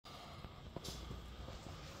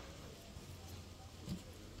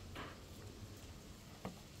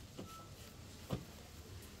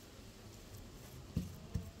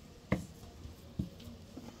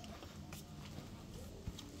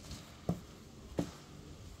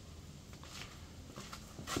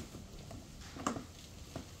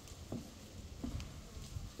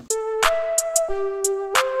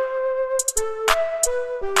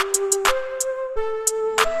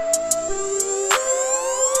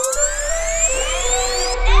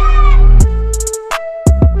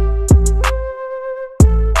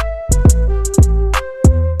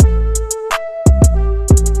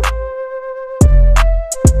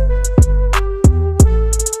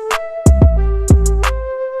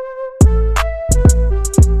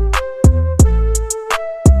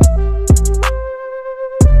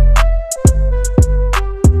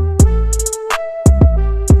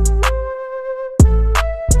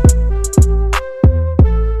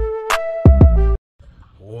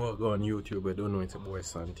go on YouTube, I don't know, it's a boy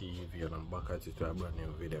Son TV, and I'm back at it with a brand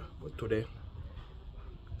new video. But today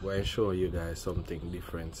I'm going to show you guys something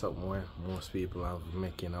different, something where most people have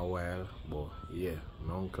making a while, but yeah,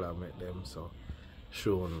 my uncle have met them, so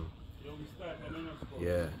shown.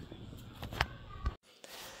 Yeah.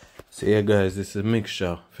 So yeah guys, this is a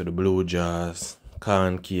mixture for the blue jars,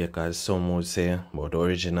 corn cake as some would say, but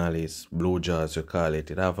originally it's blue jars we call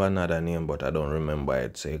it. It have another name but I don't remember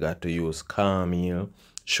it. So you got to use caramel,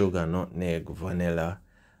 sugar, nutmeg, vanilla,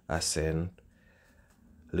 essence,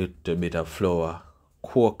 little bit of flour,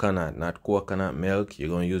 coconut, not coconut milk. You're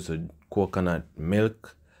going to use the coconut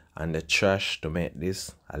milk and the trash to make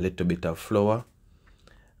this, a little bit of flour,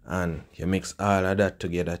 and you mix all of that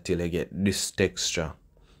together till you get this texture.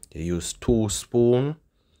 You use 2 spoons.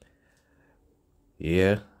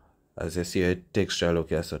 Yeah, as you see the texture look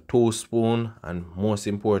here, so 2 spoons, and most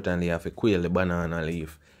importantly you have to quail the banana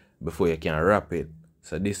leaf before you can wrap it.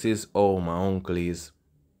 So this is how my uncle is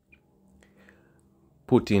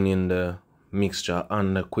putting in the mixture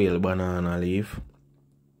on the quail banana leaf.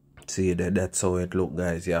 See that's how it look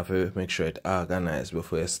guys. You have to make sure it organized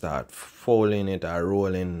before you start folding it or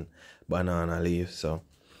rolling banana leaf. So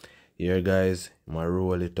here guys, I'm gonna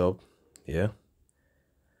roll it up, yeah,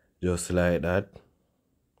 just like that.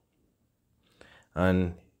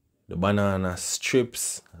 And the banana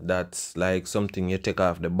strips, that's like something you take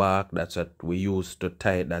off the bark, that's what we use to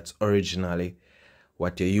tie it. That's originally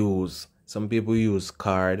what you use. Some people use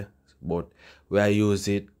card, but we use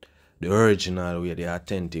it the original way, the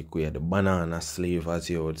authentic way, the banana sleeve as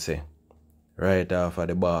you would say. Right off of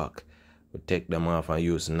the bark, we take them off and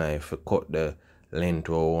use a knife to cut the length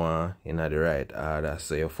we want in the right order.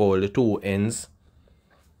 So you fold the 2 ends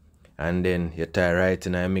and then you tie right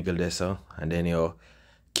in the middle there, so, and then you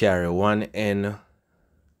carry 1 end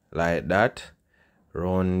like that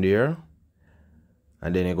round there,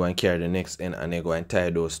 and then you go and carry the next end and you go and tie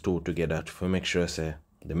those 2 together to make sure say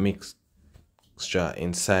the mixture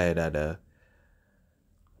inside of the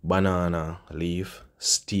banana leaf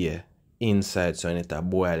stay inside, so when it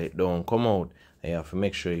boil it don't come out. And you have to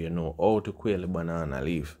make sure you know how to quail the banana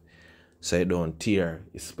leaf so it don't tear,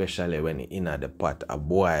 especially when it's in the pot a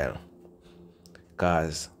boil.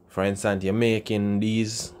 Cause for instance, you're making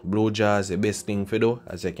these blue jars, the best thing for do,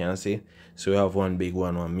 as you can see. So we have 1 big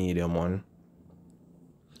one, 1 medium one.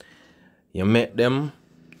 You make them,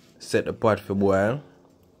 set the pot for boil,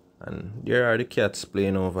 and there are the cats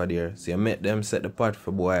playing over there. So you make them, set the pot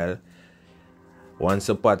for boil. Once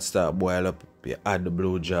the pot start boil up, you add the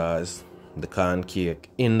blue jars, the corn cake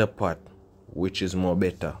in the pot, which is more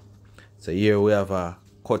better. So here we have a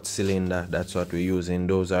cut cylinder, that's what we're using.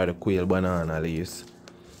 Those are the quail banana leaves,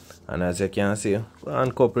 and as you can see,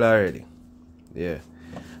 one couple already. Yeah,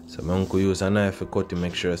 so my uncle use a knife to cut to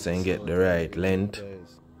make sure so you get the right length.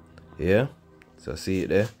 Yeah, so see it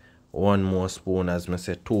there, 1 more spoon, as I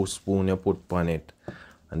said, 2 spoons you put on it,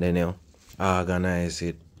 and then you organize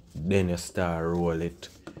it, then you start roll it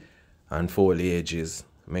and fold the edges.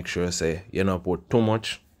 Make sure say you don't put too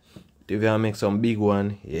much. If you make some big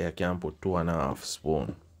one, yeah, you can put 2.5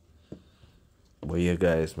 spoons. But yeah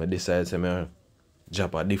guys, I decided to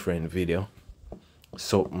drop a different video.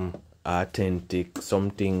 Something authentic,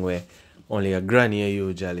 something where only your granny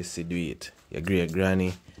usually see do it. Your great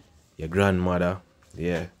granny, your grandmother,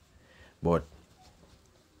 yeah. But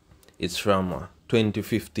it's from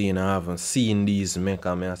 2015. I haven't seen these make,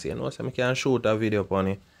 and I say, you know, so I can shoot a video upon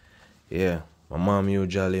it. Yeah, my mom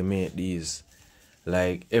usually make these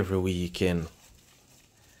like every weekend.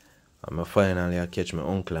 And finally I catch my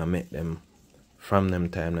uncle and make them. From them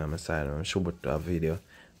time now I decided I'm shoot a video,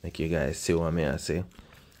 make you guys see what I say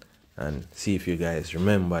and see if you guys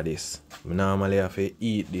remember this. I normally have to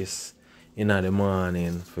eat this in the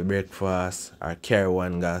morning for breakfast, or carry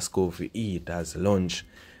one go to school for eat as lunch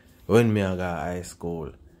when me I go high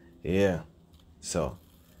school. Yeah, so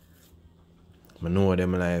I know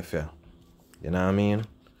them life, yeah. You know what I mean?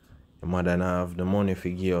 Your mother don't have the money for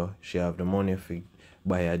give you, she have the money for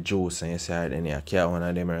buy a juice, and you say, then you carry one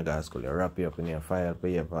of them and go to school. You wrap it up in your file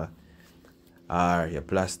paper or your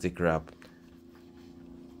plastic wrap,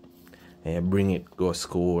 and you bring it go to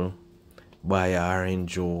school, buy a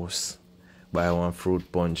orange juice, buy 1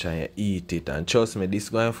 fruit punch, and you eat it. And trust me, this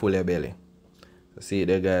going full your belly. So see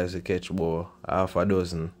the guys who catch about 6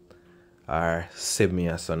 or 7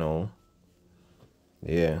 or so now.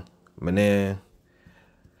 Yeah, but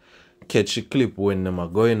catch a clip when them are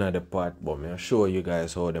going at the pot, but I'll show you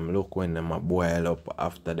guys how them look when them are boil up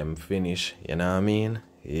after them finish. You know what I mean?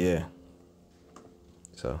 Yeah.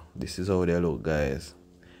 So this is how they look guys.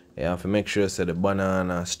 You have to make sure so the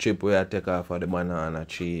banana strip where you take off of the banana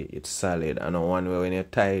tree, it's solid. And the one where when you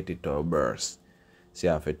tie it will burst. So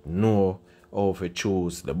you have to know how to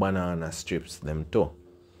choose the banana strips them too.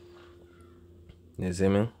 You see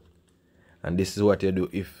me? And this is what you do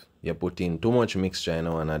if you put in too much mixture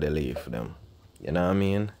in one of the leaf them. You know what I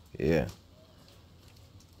mean? Yeah.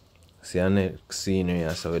 See the next scenery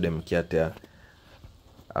I saw them cat here.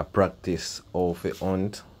 I practice how to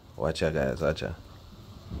hunt. Watch ya guys, watch ya.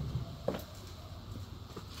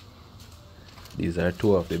 These are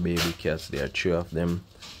two of the baby cats. There are three of them.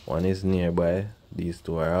 One is nearby. These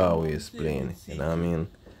two are always playing. You know what I mean?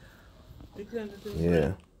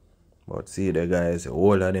 Yeah. But see the guys,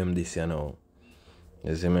 all of them this you know.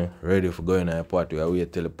 You see me? Ready for going in the pot. We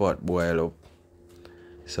wait till the pot boil up.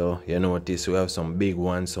 So you notice we have some big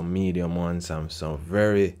ones, some medium ones, and some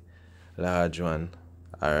very large one.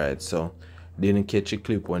 Alright, so didn't catch a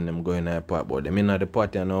clip when them going in the pot, but them in the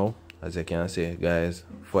pot you know. As you can see, guys,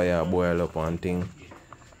 fire boil up one thing.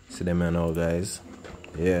 See them now, guys.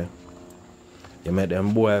 Yeah. You make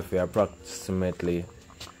them boil for approximately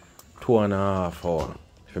 2.5 hours.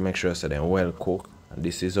 If you make sure so they're well cooked. And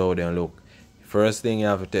this is how they look. First thing you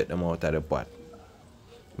have to take them out of the pot.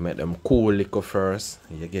 Make them cool liquor first.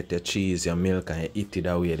 You get your cheese, your milk, and you eat it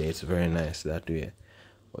that way. It's very nice that way.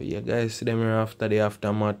 But yeah, guys, see them here after the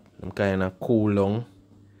aftermath. Them kind of cool down.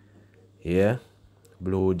 Yeah.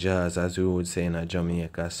 Blue jazz, as we would say in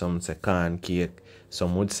Jamaica. Some say corn cake.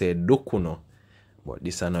 Some would say Dukunu. But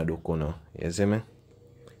this is not Dukunu. You see me?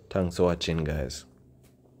 Thanks for watching, guys.